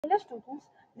Hello students,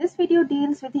 this video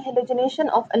deals with the halogenation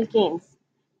of alkanes.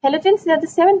 Halogens are the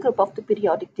seventh group of the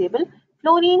periodic table: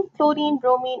 fluorine, chlorine,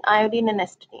 bromine, iodine and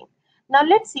acetylene. Now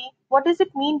let's see what does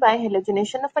it mean by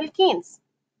halogenation of alkanes.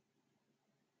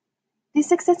 The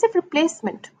successive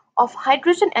replacement of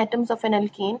hydrogen atoms of an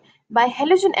alkane by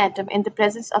halogen atom in the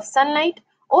presence of sunlight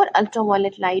or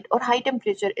ultraviolet light or high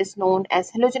temperature is known as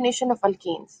halogenation of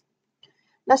alkanes.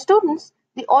 Now students,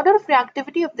 the order of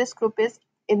reactivity of this group is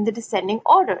in the descending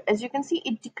order. As you can see,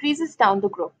 it decreases down the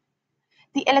group.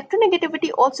 The electronegativity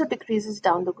also decreases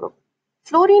down the group.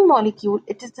 Fluorine molecule,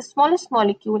 it is the smallest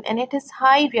molecule and it has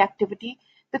high reactivity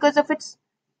because of its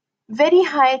very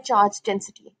high charge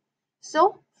density.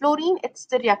 So fluorine, it's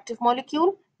the reactive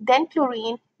molecule, then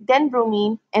chlorine, then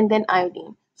bromine, and then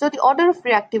iodine. So the order of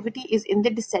reactivity is in the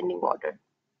descending order.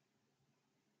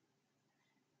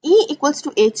 E equals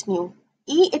to h nu.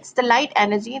 E, it's the light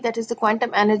energy, that is the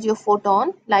quantum energy of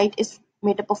photon. Light is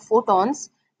made up of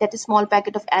photons, that is small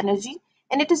packet of energy,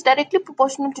 and it is directly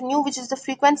proportional to nu, which is the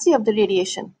frequency of the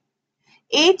radiation.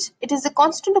 H, it is the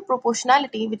constant of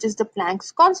proportionality, which is the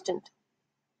Planck's constant.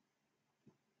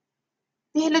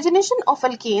 The halogenation of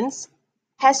alkanes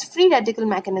has free radical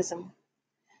mechanism.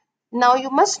 Now you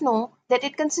must know that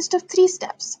it consists of three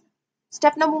steps.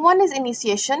 Step number 1 is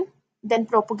initiation, then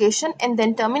propagation, and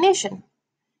then termination.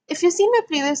 If you've seen my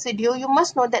previous video, you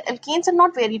must know that alkanes are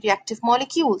not very reactive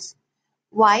molecules.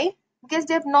 Why? Because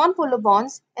they have non-polar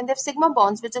bonds and they have sigma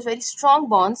bonds, which are very strong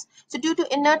bonds. So due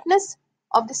to inertness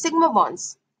of the sigma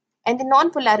bonds and the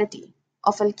non-polarity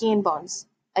of alkane bonds,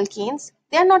 alkanes,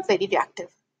 they are not very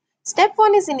reactive. Step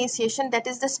 1 is initiation, that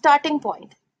is the starting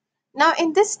point. Now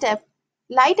in this step,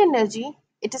 light energy,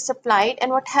 it is supplied,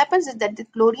 and what happens is that the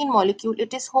chlorine molecule,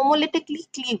 it is homolytically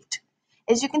cleaved.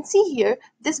 As you can see here,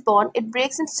 this bond, it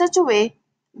breaks in such a way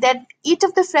that each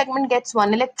of the fragment gets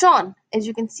one electron. As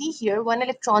you can see here, one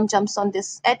electron jumps on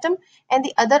this atom and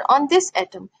the other on this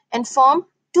atom and form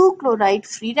two chloride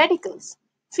free radicals.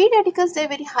 Free radicals, they are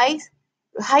very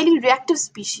highly reactive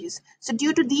species. So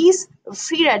due to these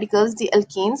free radicals, the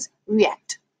alkanes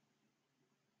react.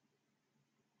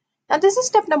 Now this is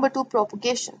step number 2,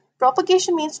 propagation.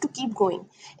 Propagation means to keep going.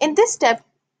 In this step,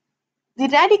 the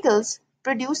radicals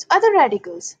produce other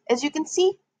radicals. As you can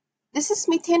see, this is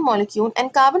methane molecule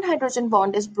and carbon-hydrogen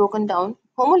bond is broken down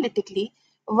homolytically.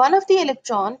 One of the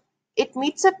electron, it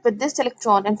meets up with this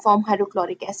electron and form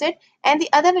hydrochloric acid, and the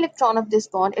other electron of this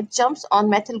bond, it jumps on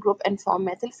methyl group and form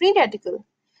methyl free radical.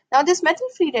 Now this methyl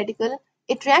free radical,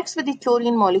 it reacts with the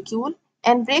chlorine molecule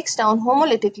and breaks down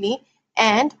homolytically,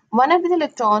 and one of the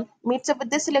electron meets up with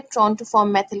this electron to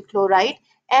form methyl chloride,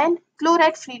 and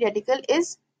chloride free radical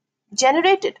is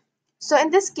generated. So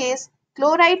in this case,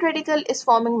 chloride radical is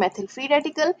forming methyl free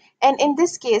radical, and in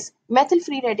this case, methyl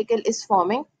free radical is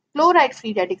forming chloride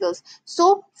free radicals.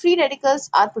 So free radicals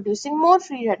are producing more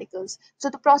free radicals. So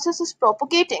the process is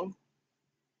propagating.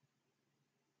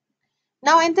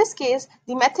 Now in this case,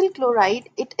 the methyl chloride,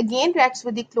 it again reacts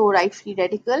with the chloride free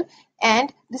radical,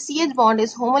 and the CH bond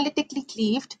is homolytically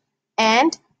cleaved,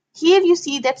 and here you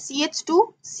see that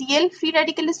CH2 Cl free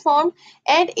radical is formed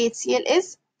and HCl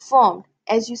is formed.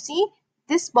 As you see,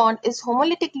 this bond is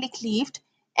homolytically cleaved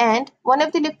and one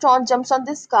of the electron jumps on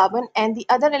this carbon and the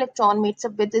other electron meets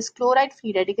up with this chloride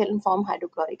free radical and form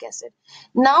hydrochloric acid.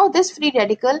 Now this free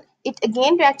radical, it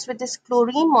again reacts with this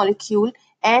chlorine molecule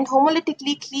and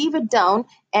homolytically cleave it down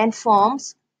and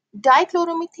forms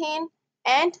dichloromethane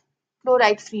and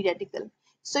chloride free radical.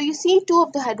 So you see two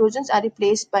of the hydrogens are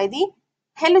replaced by the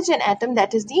halogen atom,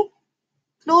 that is the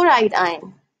chloride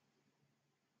ion.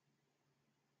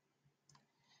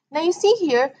 Now you see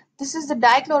here, this is the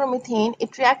dichloromethane,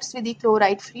 it reacts with the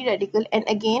chloride free radical, and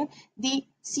again the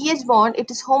CH bond, it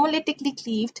is homolytically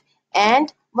cleaved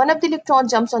and one of the electron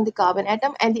jumps on the carbon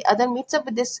atom and the other meets up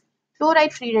with this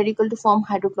chloride free radical to form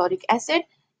hydrochloric acid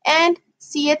and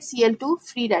CHCl2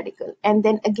 free radical, and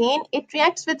then again it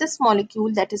reacts with this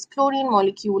molecule, that is chlorine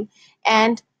molecule,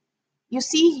 and you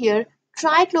see here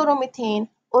trichloromethane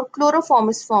or chloroform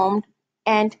is formed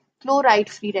and chloride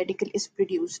free radical is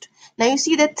produced. Now you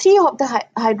see that three of the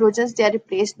hydrogens, they are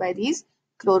replaced by these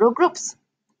chloro groups.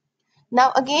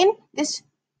 Now again this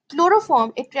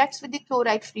chloroform, it reacts with the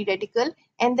chloride free radical,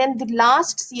 and then the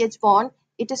last CH bond,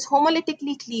 it is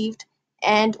homolytically cleaved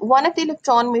and one of the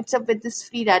electron meets up with this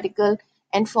free radical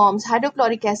and forms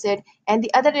hydrochloric acid, and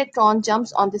the other electron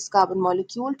jumps on this carbon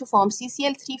molecule to form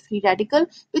CCl3 free radical,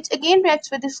 which again reacts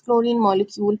with this chlorine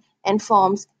molecule and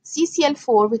forms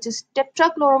CCl4, which is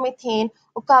tetrachloromethane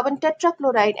or carbon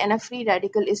tetrachloride, and a free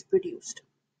radical is produced.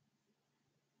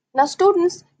 Now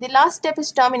students, the last step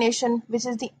is termination, which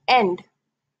is the end,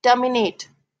 terminate.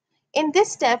 In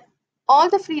this step, all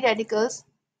the free radicals,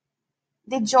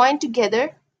 they join together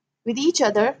with each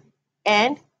other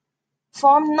and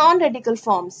form non-radical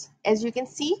forms. As you can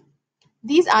see,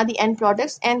 these are the end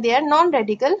products and they are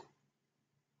non-radical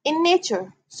in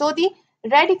nature. So the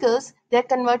radicals,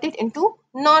 they're converted into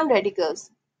non-radicals.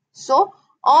 So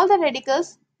all the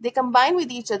radicals, they combine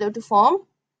with each other to form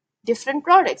different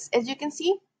products. As you can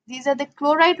see, these are the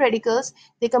chloride radicals.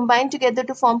 They combine together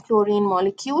to form chlorine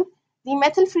molecule. The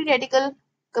methyl free radical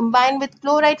combine with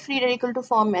chloride free radical to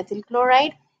form methyl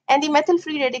chloride, and the methyl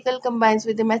free radical combines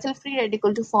with the methyl free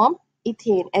radical to form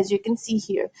ethane, as you can see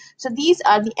here. So these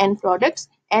are the end products,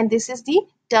 and this is the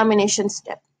termination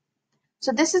step.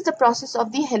 So this is the process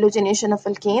of the halogenation of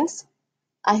alkanes.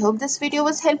 I hope this video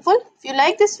was helpful. If you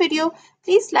like this video,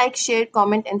 please like, share,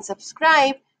 comment and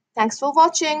subscribe. Thanks for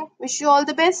watching. Wish you all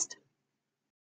the best.